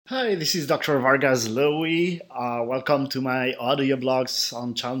Hi, this is Dr. Vargas Lowy. Welcome to my audio blogs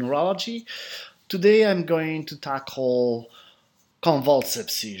on child neurology. Today I'm going to tackle convulsive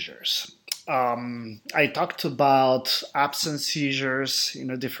seizures. I talked about absence seizures in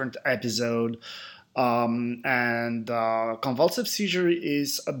a different episode, and convulsive seizure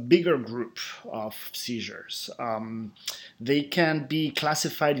is a bigger group of seizures. They can be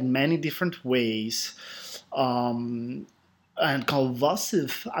classified in many different ways. Um, and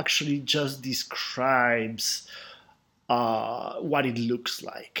convulsive actually just describes what it looks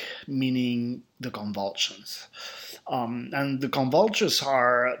like, meaning the convulsions. And the convulsions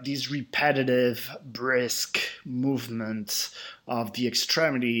are these repetitive, brisk movements of the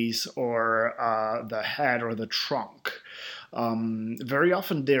extremities or the head or the trunk. Very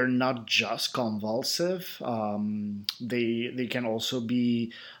often they're not just convulsive, they can also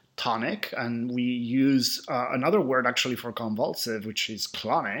be tonic, and we use another word actually for convulsive, which is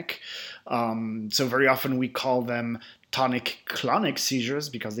clonic. So very often we call them tonic clonic seizures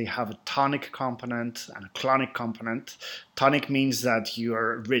because they have a tonic component and a clonic component. Tonic means that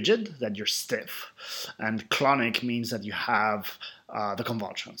you're rigid, that you're stiff, and clonic means that you have the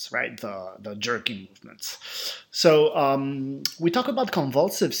convulsions, right? The jerky movements. So we talk about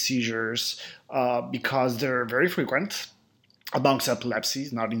convulsive seizures because they're very frequent amongst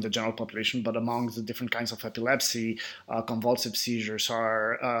epilepsies, not in the general population, but amongst the different kinds of epilepsy. Convulsive seizures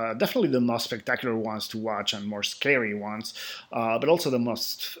are definitely the most spectacular ones to watch and more scary ones, but also the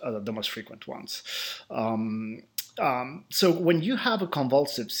most frequent ones. So when you have a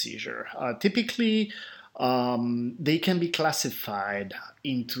convulsive seizure, typically they can be classified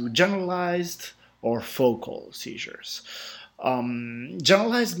into generalized or focal seizures.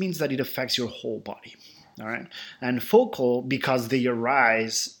 Generalized means that it affects your whole body. All right, and focal because they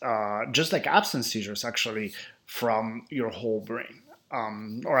arise just like absence seizures, actually, from your whole brain,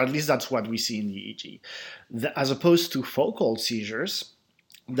 or at least that's what we see in the EEG, as opposed to focal seizures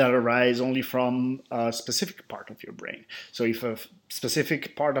that arise only from a specific part of your brain. So if a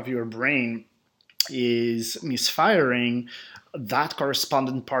specific part of your brain is misfiring, that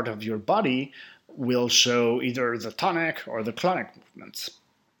corresponding part of your body will show either the tonic or the clonic movements.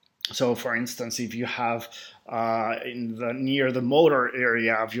 So, for instance, if you have near the motor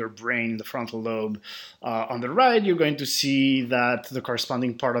area of your brain, the frontal lobe, on the right, you're going to see that the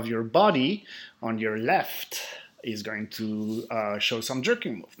corresponding part of your body on your left is going to show some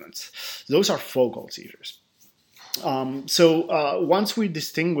jerking movements. Those are focal seizures. So once we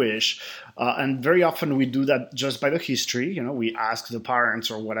distinguish, and very often we do that just by the history, we ask the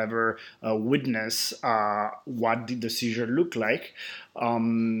parents or whatever witness what did the seizure look like,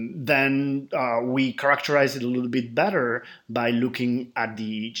 then we characterize it a little bit better by looking at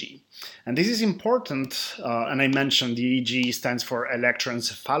the EEG. And this is important, and I mentioned the EEG stands for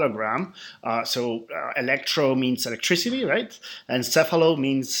electroencephalogram. So electro means electricity, right? And cephalo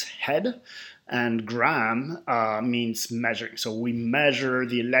means head. And gram means measuring. So we measure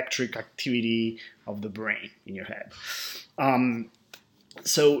the electric activity of the brain in your head.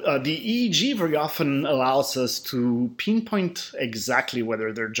 So the EEG very often allows us to pinpoint exactly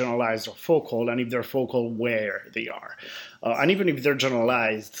whether they're generalized or focal, and if they're focal, where they are. And even if they're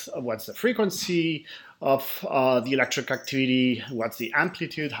generalized, what's the frequency of the electric activity, what's the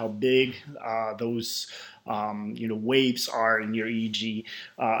amplitude, how big those waves are in your EEG,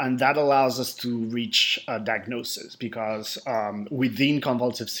 and that allows us to reach a diagnosis because within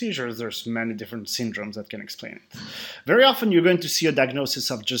convulsive seizures, there's many different syndromes that can explain it. Very often, you're going to see a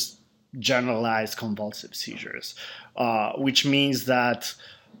diagnosis of just generalized convulsive seizures, which means that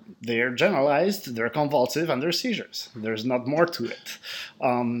they're generalized, they're convulsive, and they're seizures. There's not more to it.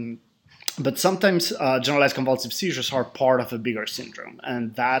 But sometimes generalized convulsive seizures are part of a bigger syndrome,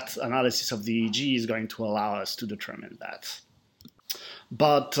 and that analysis of the EEG is going to allow us to determine that.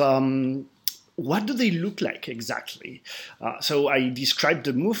 But what do they look like exactly? So I described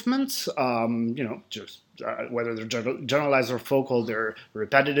the movements, just whether they're generalized or focal, they're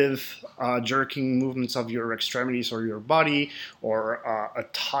repetitive jerking movements of your extremities or your body, or a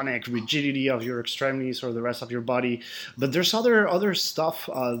tonic rigidity of your extremities or the rest of your body. But there's other stuff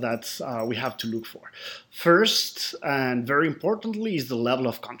that we have to look for. First, and very importantly, is the level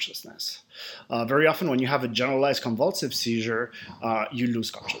of consciousness. Very often when you have a generalized convulsive seizure, you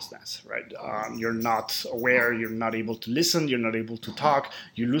lose consciousness, right? You're not aware, you're not able to listen, you're not able to talk,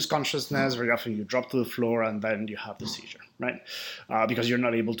 you lose consciousness, very often you drop to the floor and then you have the seizure, right? Because you're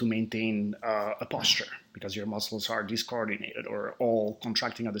not able to maintain a posture because your muscles are discoordinated or all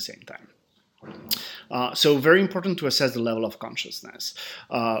contracting at the same time. So very important to assess the level of consciousness.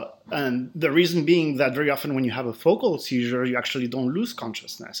 And the reason being that very often when you have a focal seizure, you actually don't lose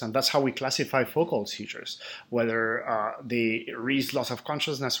consciousness. And that's how we classify focal seizures, whether they reach loss of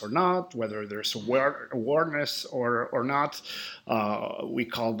consciousness or not, whether there's awareness or not. We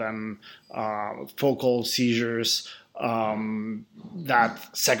call them focal seizures that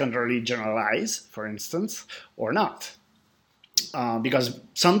secondarily generalize, for instance, or not. Because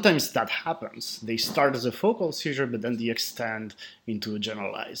sometimes that happens. They start as a focal seizure, but then they extend into a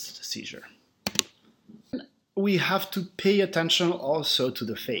generalized seizure. We have to pay attention also to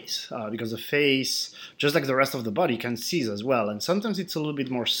the face, because the face, just like the rest of the body, can seize as well, and sometimes it's a little bit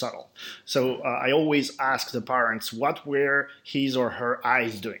more subtle. So I always ask the parents what were his or her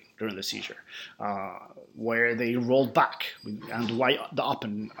eyes doing during the seizure. Where they rolled back and why the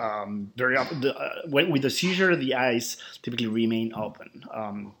open. Very often, with the seizure, the eyes typically remain open.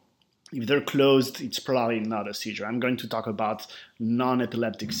 If they're closed, it's probably not a seizure. I'm going to talk about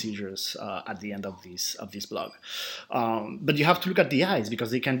non-epileptic seizures at the end of this blog. But you have to look at the eyes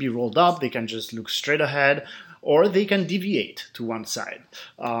because they can be rolled up, they can just look straight ahead, or they can deviate to one side.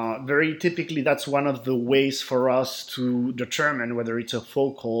 Very typically, that's one of the ways for us to determine whether it's a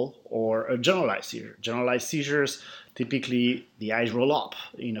focal or a generalized seizure. Generalized seizures, typically the eyes roll up.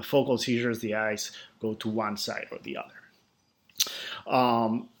 In a focal seizures, the eyes go to one side or the other.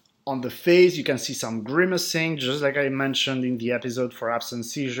 On the face, you can see some grimacing, just like I mentioned in the episode for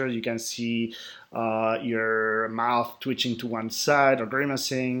absence seizure. You can see your mouth twitching to one side or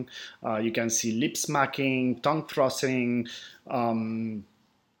grimacing. You can see lip smacking, tongue thrusting.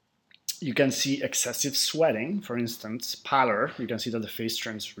 You can see excessive sweating, for instance, pallor. You can see that the face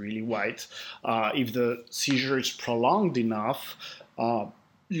turns really white. If the seizure is prolonged enough,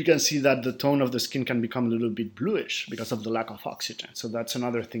 you can see that the tone of the skin can become a little bit bluish because of the lack of oxygen. So that's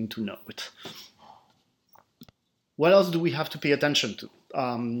another thing to note. What else do we have to pay attention to?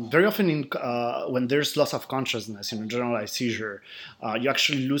 Very often when there's loss of consciousness in a generalized seizure, you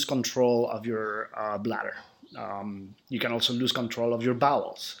actually lose control of your bladder. You can also lose control of your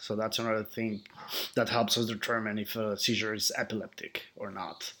bowels. So that's another thing that helps us determine if a seizure is epileptic or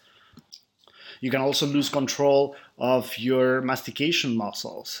not. You can also lose control of your mastication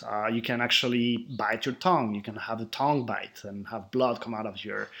muscles. You can actually bite your tongue. You can have a tongue bite and have blood come out of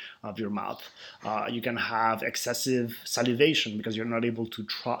your mouth. You can have excessive salivation because you're not able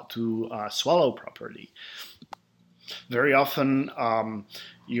to swallow properly. Very often,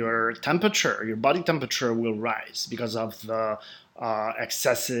 your body temperature will rise because of the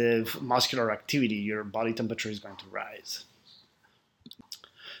excessive muscular activity. Your body temperature is going to rise.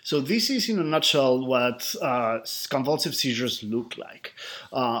 So this is, in a nutshell, what convulsive seizures look like.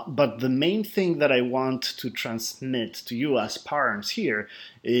 But the main thing that I want to transmit to you as parents here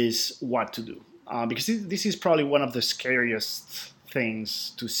is what to do. Because this is probably one of the scariest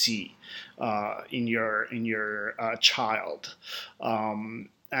things to see in your child. And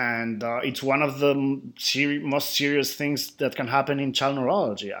it's one of the most serious things that can happen in child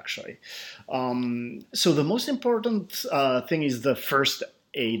neurology, actually. So the most important thing is the first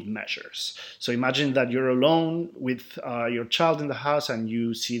aid measures. So imagine that you're alone with your child in the house and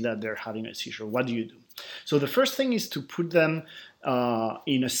you see that they're having a seizure. What do you do? So the first thing is to put them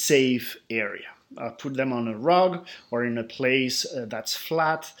in a safe area. Put them on a rug or in a place that's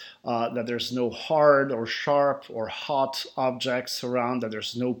flat, that there's no hard or sharp or hot objects around, that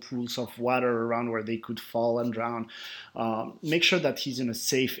there's no pools of water around where they could fall and drown. Make sure that he's in a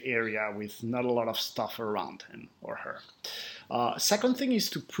safe area with not a lot of stuff around him or her. Second thing is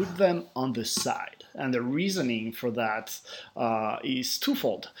to put them on the side. And the reasoning for that is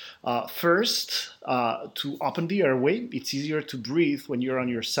twofold. First, to open the airway. It's easier to breathe when you're on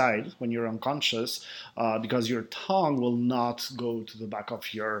your side, when you're unconscious, because your tongue will not go to the back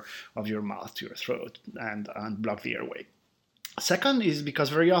of your mouth, to your throat, and block the airway. Second is because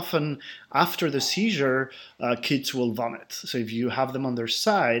very often after the seizure, kids will vomit. So if you have them on their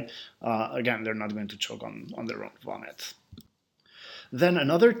side, again, they're not going to choke on their own vomit. Then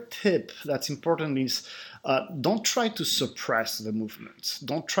another tip that's important is don't try to suppress the movements.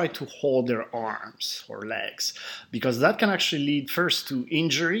 Don't try to hold their arms or legs, because that can actually lead first to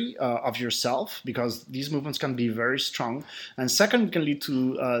injury of yourself, because these movements can be very strong. And second, it can lead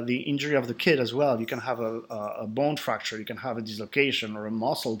to the injury of the kid as well. You can have a bone fracture, you can have a dislocation or a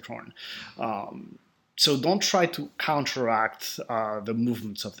muscle torn. So don't try to counteract the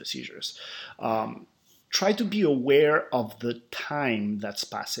movements of the seizures. Try to be aware of the time that's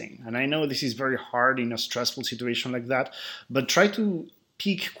passing. And I know this is very hard in a stressful situation like that, but try to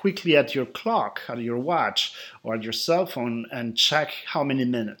peek quickly at your clock, at your watch, or at your cell phone and check how many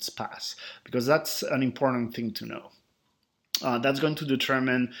minutes pass, because that's an important thing to know. That's going to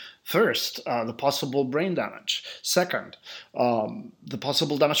determine, first, the possible brain damage. Second, the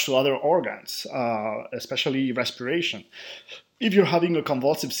possible damage to other organs, especially respiration. If you're having a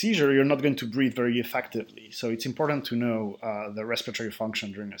convulsive seizure, you're not going to breathe very effectively. So it's important to know the respiratory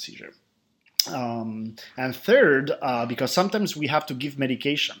function during a seizure. And third, because sometimes we have to give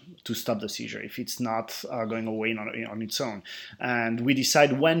medication to stop the seizure if it's not going away on its own. And we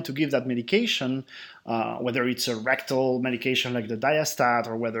decide when to give that medication, whether it's a rectal medication like the Diastat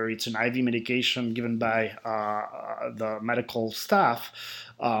or whether it's an IV medication given by the medical staff.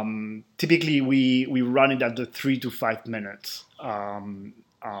 Typically, we run it at the 3 to 5 minutes.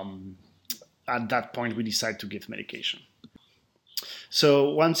 At that point, we decide to give medication.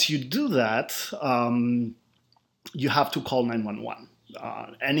 So once you do that, you have to call 911.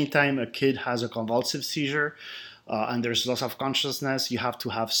 Anytime a kid has a convulsive seizure and there's loss of consciousness, you have to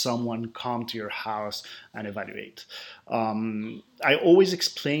have someone come to your house and evaluate. I always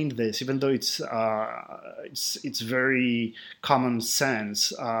explained this, even though it's very common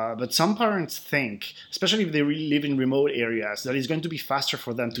sense. But some parents think, especially if they really live in remote areas, that it's going to be faster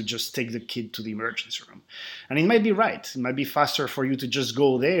for them to just take the kid to the emergency room. And it might be right. It might be faster for you to just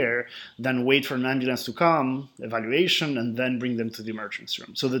go there than wait for an ambulance to come, evaluation, and then bring them to the emergency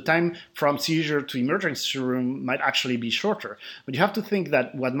room. So the time from seizure to emergency room might actually be shorter. But you have to think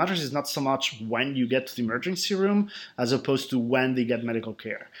that what matters is not so much when you get to the emergency room as opposed to when they get medical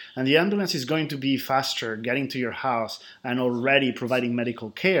care. And the ambulance is going to be faster getting to your house and already providing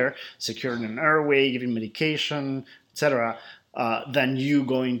medical care, securing an airway, giving medication, etc., than you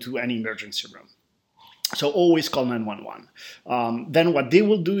going to any emergency room. So always call 911. Then what they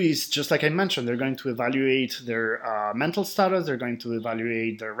will do is, just like I mentioned, they're going to evaluate their mental status, they're going to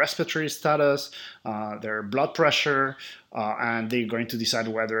evaluate their respiratory status, their blood pressure, and they're going to decide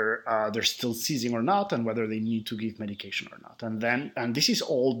whether they're still seizing or not and whether they need to give medication or not. And this is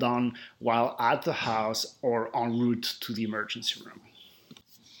all done while at the house or en route to the emergency room.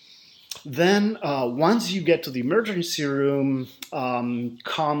 Then once you get to the emergency room,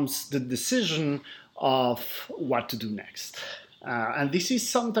 comes the decision of what to do next. And this is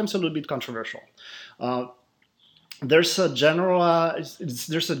sometimes a little bit controversial. There's a general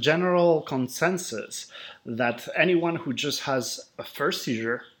consensus that anyone who just has a first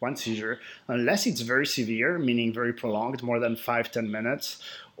seizure, one seizure, unless it's very severe, meaning very prolonged, more than 5-10 minutes,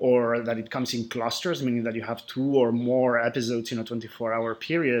 or that it comes in clusters, meaning that you have 2 or more episodes in a 24-hour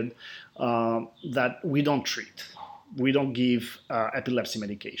period, that we don't treat. We don't give epilepsy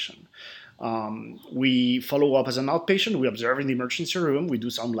medication. We follow up as an outpatient. We observe in the emergency room. We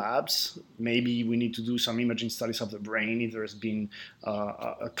do some labs. Maybe we need to do some imaging studies of the brain if there's been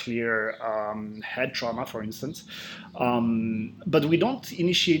a clear head trauma, for instance. But we don't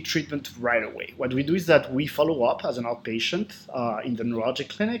initiate treatment right away. What we do is that we follow up as an outpatient in the neurologic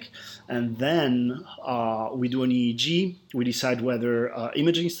clinic, and then we do an EEG. We decide whether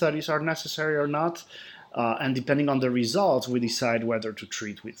imaging studies are necessary or not. And depending on the results, we decide whether to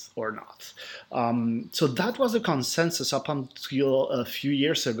treat with or not. So that was the consensus up until a few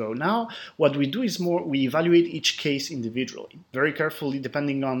years ago. Now, what we do is we evaluate each case individually, very carefully,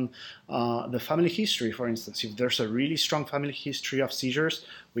 depending on the family history. For instance, if there's a really strong family history of seizures,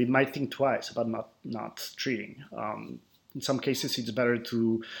 we might think twice about not treating. In some cases, it's better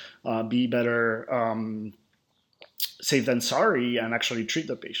to be better safe than sorry and actually treat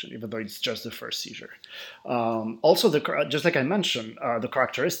the patient, even though it's just the first seizure. Also, just like I mentioned, the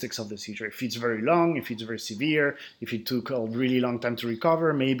characteristics of the seizure. If it's very long, if it's very severe, if it took a really long time to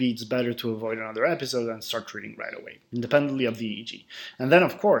recover, maybe it's better to avoid another episode and start treating right away, independently of the EEG. And then,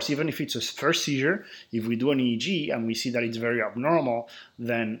 of course, even if it's a first seizure, if we do an EEG and we see that it's very abnormal,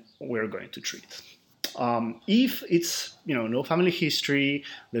 then we're going to treat. If it's no family history,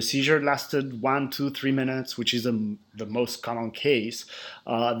 the seizure lasted 1, 2, 3 minutes, which is the most common case,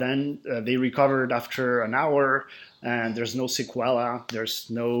 then they recovered after an hour, and there's no sequela, there's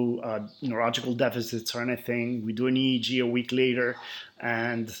no neurological deficits or anything. We do an EEG a week later,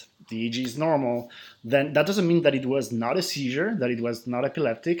 and the EEG is normal. Then that doesn't mean that it was not a seizure, that it was not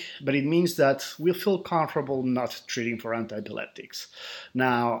epileptic, but it means that we feel comfortable not treating for antiepileptics.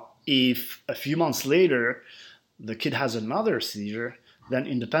 Now, if a few months later the kid has another seizure, then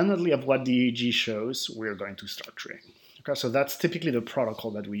independently of what the EEG shows, we're going to start treating. Okay, so that's typically the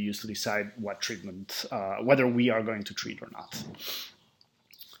protocol that we use to decide what treatment, whether we are going to treat or not.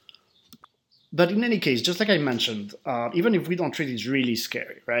 But in any case, just like I mentioned, even if we don't treat, it's really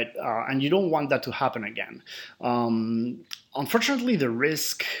scary, right? And you don't want that to happen again. Unfortunately, the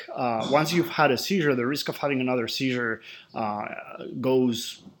risk, once you've had a seizure, the risk of having another seizure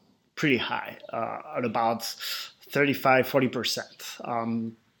goes pretty high, at about 35,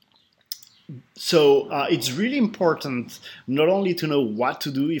 40%. So it's really important not only to know what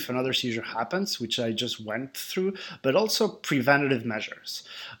to do if another seizure happens, which I just went through, but also preventative measures,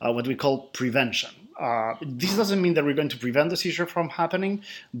 what we call prevention. This doesn't mean that we're going to prevent the seizure from happening,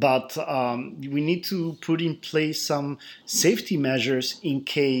 but we need to put in place some safety measures in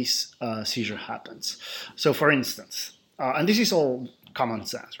case a seizure happens. So, for instance, and this is all common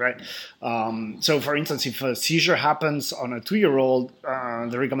sense, right? So, for instance, if a seizure happens on a 2-year-old,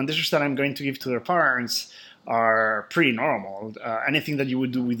 the recommendations that I'm going to give to their parents are pretty normal. Anything that you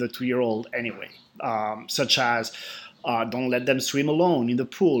would do with a 2-year-old anyway, such as don't let them swim alone in the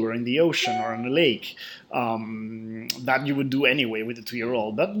pool or in the ocean or in the lake. That you would do anyway with a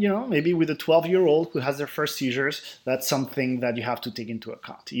 2-year-old. But, maybe with a 12-year-old who has their first seizures, that's something that you have to take into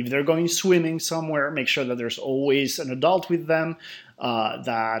account. If they're going swimming somewhere, make sure that there's always an adult with them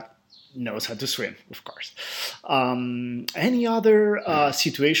that knows how to swim, of course. Any other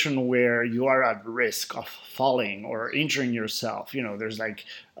situation where you are at risk of falling or injuring yourself, there's like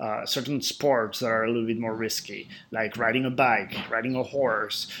certain sports that are a little bit more risky, like riding a bike, riding a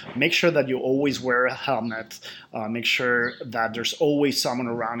horse. Make sure that you always wear a helmet. Make sure that there's always someone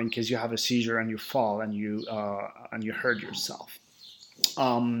around in case you have a seizure and you fall and you hurt yourself.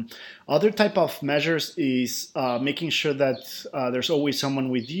 Other type of measures is making sure that there's always someone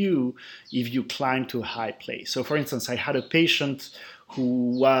with you if you climb to a high place. So, for instance, I had a patient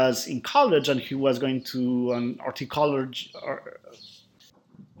who was in college and he was going to an horticulture,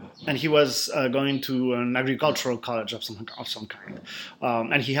 and he was going to an agricultural college of some kind,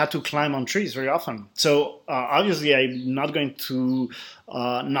 and he had to climb on trees very often. So obviously, I'm not going to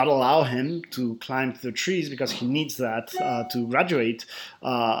not allow him to climb the trees because he needs that to graduate.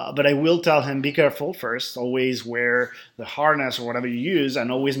 But I will tell him, be careful first. Always wear the harness or whatever you use,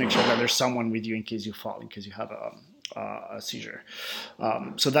 and always make sure that there's someone with you in case you fall, in case you have a seizure.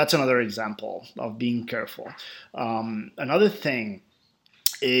 So that's another example of being careful. Another thing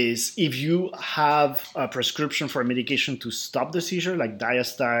is if you have a prescription for a medication to stop the seizure, like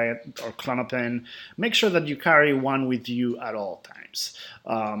Diastite or Klonopin, make sure that you carry one with you at all times.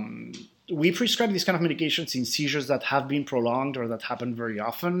 We prescribe these kind of medications in seizures that have been prolonged or that happen very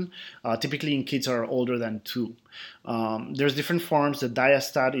often, typically in kids that are older than 2. There's different forms. The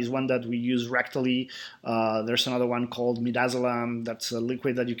Diastat is one that we use rectally. There's another one called Midazolam. That's a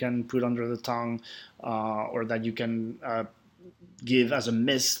liquid that you can put under the tongue or that you can give as a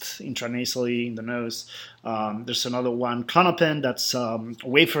mist intranasally in the nose. There's another one, Klonopin, that's a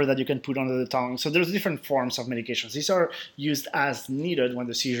wafer that you can put under the tongue. So there's different forms of medications. These are used as needed when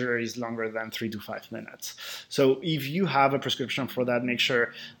the seizure is longer than 3 to 5 minutes. So if you have a prescription for that, make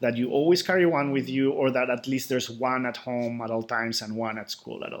sure that you always carry one with you, or that at least there's one at home at all times and one at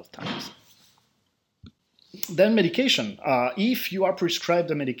school at all times. Then medication. If you are prescribed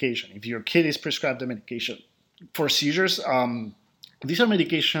a medication, if your kid is prescribed a medication for seizures, these are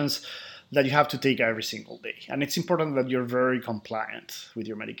medications that you have to take every single day. And it's important that you're very compliant with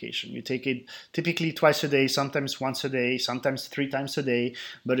your medication. You take it typically twice a day, sometimes once a day, sometimes 3 times a day.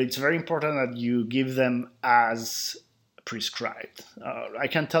 But it's very important that you give them as prescribed. I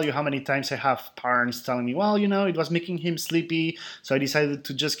can't tell you how many times I have parents telling me, well, it was making him sleepy, so I decided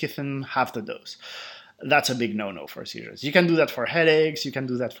to just give him half the dose. That's a big no-no for seizures. You can do that for headaches, you can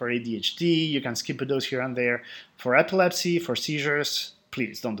do that for ADHD, you can skip a dose here and there. For epilepsy, for seizures,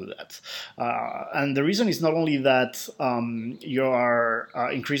 please don't do that. And the reason is not only that you are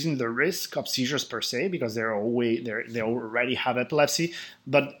increasing the risk of seizures per se, because they already have epilepsy,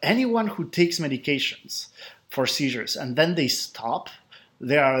 but anyone who takes medications for seizures and then they stop,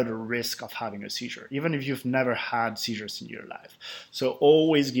 they are at a risk of having a seizure, even if you've never had seizures in your life. So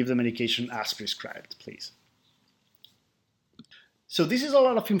always give the medication as prescribed, please. So this is a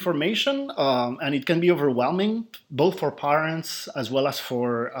lot of information, and it can be overwhelming, both for parents as well as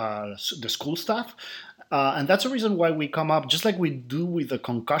for the school staff. And that's the reason why we come up, just like we do with the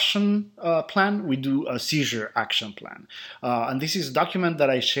concussion plan, we do a seizure action plan. And this is a document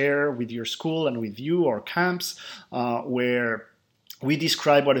that I share with your school and with you or camps, where we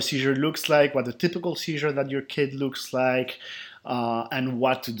describe what a seizure looks like, what a typical seizure that your kid looks like, and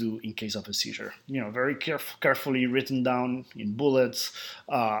what to do in case of a seizure. Very carefully written down in bullets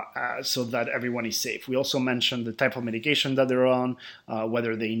so that everyone is safe. We also mention the type of medication that they're on,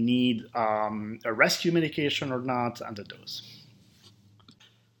 whether they need a rescue medication or not, and the dose.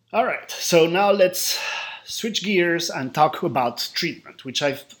 All right, so now let's switch gears and talk about treatment, which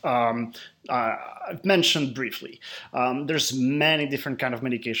I've I've mentioned briefly. There's many different kind of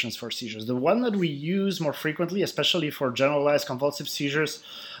medications for seizures. The one that we use more frequently, especially for generalized convulsive seizures,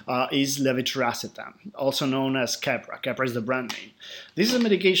 is levetiracetam, also known as Keppra. Keppra is the brand name. This is a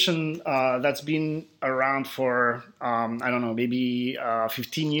medication that's been around for, I don't know, maybe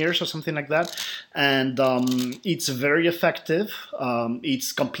 15 years or something like that. And it's very effective.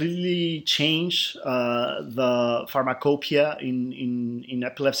 It's completely changed the pharmacopoeia in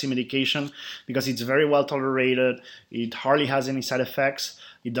epilepsy medication because it's very well tolerated. It hardly has any side effects.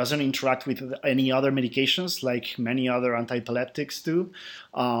 It doesn't interact with any other medications like many other antiepileptics do.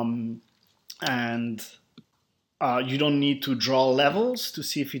 And you don't need to draw levels to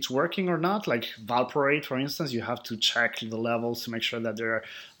see if it's working or not. Like valproate, for instance, you have to check the levels to make sure that they're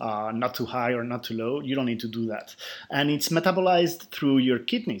not too high or not too low. You don't need to do that. And it's metabolized through your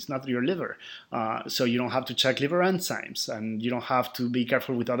kidneys, not your liver. So you don't have to check liver enzymes, and you don't have to be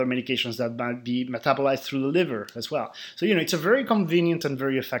careful with other medications that might be metabolized through the liver as well. So, it's a very convenient and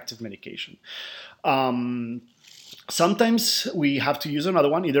very effective medication. Sometimes we have to use another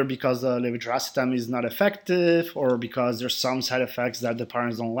one, either because the levetiracetam is not effective or because there's some side effects that the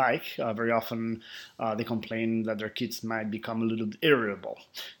parents don't like. Very often they complain that their kids might become a little irritable.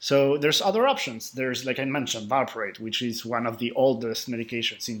 So there's other options. There's, like I mentioned, valproate, which is one of the oldest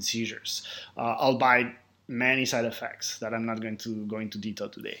medications in seizures, albeit many side effects that I'm not going to go into detail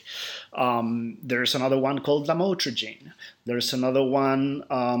today. There's another one called lamotrigine. There's another one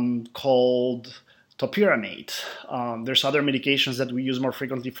called topiramate. There's other medications that we use more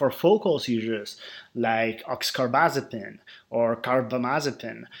frequently for focal seizures, like oxcarbazepine or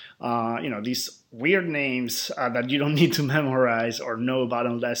carbamazepine. These weird names that you don't need to memorize or know about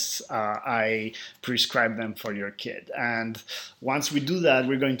unless I prescribe them for your kid. And once we do that,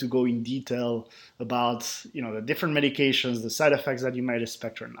 we're going to go in detail about the different medications, the side effects that you might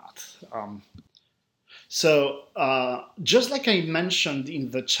expect or not. So just like I mentioned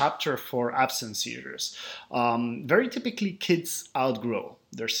in the chapter for absence seizures, very typically kids outgrow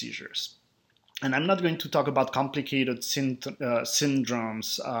their seizures. And I'm not going to talk about complicated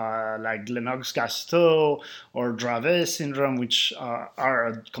syndromes like Lennox-Gastaut or Dravet syndrome, which are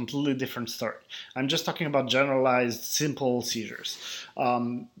a completely different story. I'm just talking about generalized, simple seizures.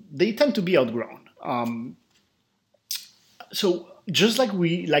 They tend to be outgrown. So just like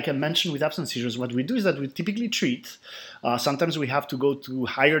I mentioned with absence seizures, what we do is that we typically treat. Sometimes we have to go to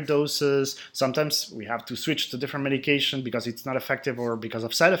higher doses. Sometimes we have to switch to different medication because it's not effective or because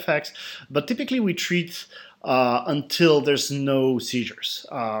of side effects. But typically we treat until there's no seizures.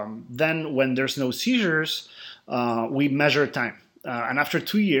 Then when there's no seizures, we measure time. And after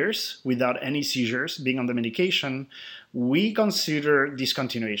 2 years without any seizures being on the medication, we consider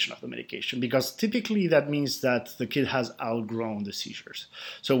discontinuation of the medication because typically that means that the kid has outgrown the seizures.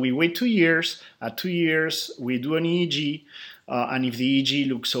 So we wait 2 years. At 2 years, we do an EEG. And if the EEG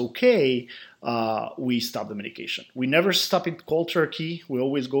looks okay, we stop the medication. We never stop it cold turkey. We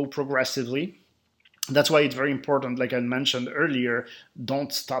always go progressively. That's why it's very important, like I mentioned earlier,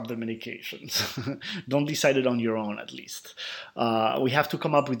 don't stop the medications. Don't decide it on your own, at least. We have to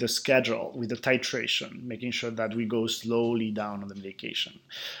come up with a schedule, with a titration, making sure that we go slowly down on the medication.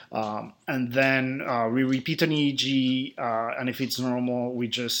 And then we repeat an EEG, and if it's normal, we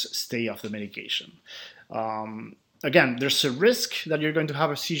just stay off the medication. Again, there's a risk that you're going to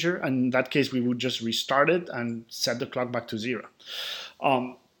have a seizure, and in that case, we would just restart it and set the clock back to 0.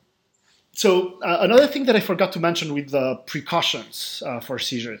 So another thing that I forgot to mention with the precautions for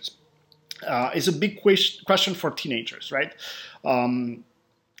seizures is a big question for teenagers, right? Can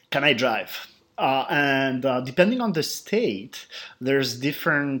I drive? And depending on the state, there's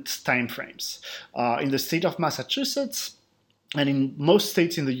different time frames. In the state of Massachusetts, and in most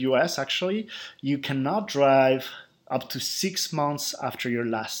states in the US, actually, you cannot drive up to 6 months after your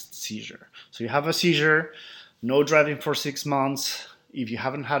last seizure. So you have a seizure, no driving for 6 months. If you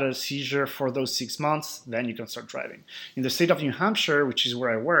haven't had a seizure for those 6 months, then you can start driving. In the state of New Hampshire, which is where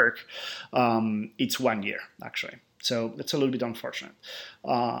I work, it's 1 year, actually. So it's a little bit unfortunate.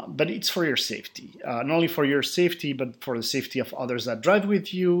 But it's for your safety. Not only for your safety, but for the safety of others that drive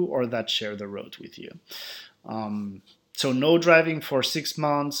with you or that share the road with you. So no driving for 6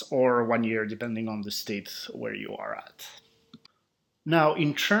 months or 1 year, depending on the state where you are at. Now,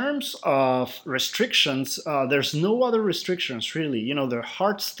 in terms of restrictions, there's no other restrictions, really. The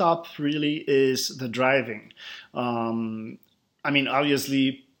hard stop really is the driving.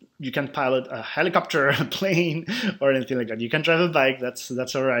 Obviously, you can pilot a helicopter, a plane, or anything like that. You can drive a bike,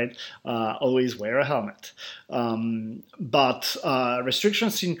 that's all right. Always wear a helmet. But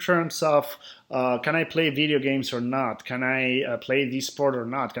restrictions in terms of Can I play video games or not? Can I play this sport or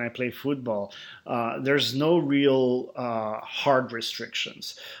not? Can I play football? There's no real hard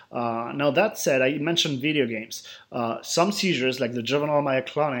restrictions. Now, that said, I mentioned video games. Some seizures, like the juvenile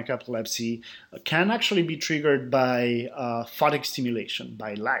myoclonic epilepsy, can actually be triggered by photic stimulation,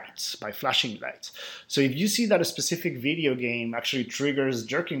 by lights, by flashing lights. So if you see that a specific video game actually triggers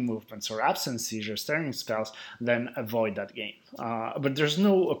jerking movements or absence seizures, staring spells, then avoid that game. But there's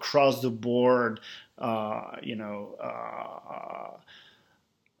no across the board,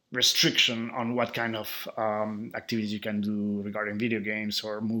 restriction on what kind of activities you can do regarding video games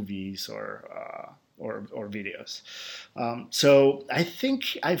or movies or videos. So I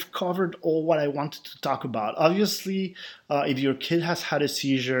think I've covered all what I wanted to talk about. Obviously, if your kid has had a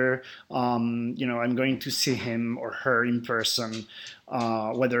seizure, I'm going to see him or her in person,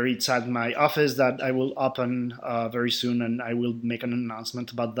 whether it's at my office that I will open very soon and I will make an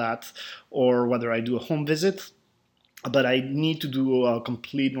announcement about that, or whether I do a home visit. But I need to do a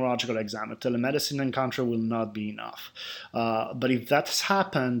complete neurological exam. A telemedicine encounter will not be enough. But if that's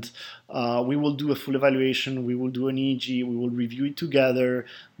happened, we will do a full evaluation. We will do an EEG. We will review it together.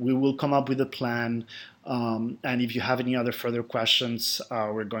 We will come up with a plan. And if you have any other further questions,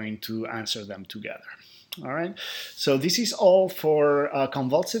 we're going to answer them together. All right. So this is all for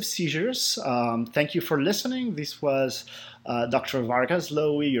convulsive seizures. Thank you for listening. This was Dr. Vargas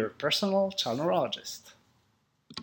Lowy, your personal child neurologist.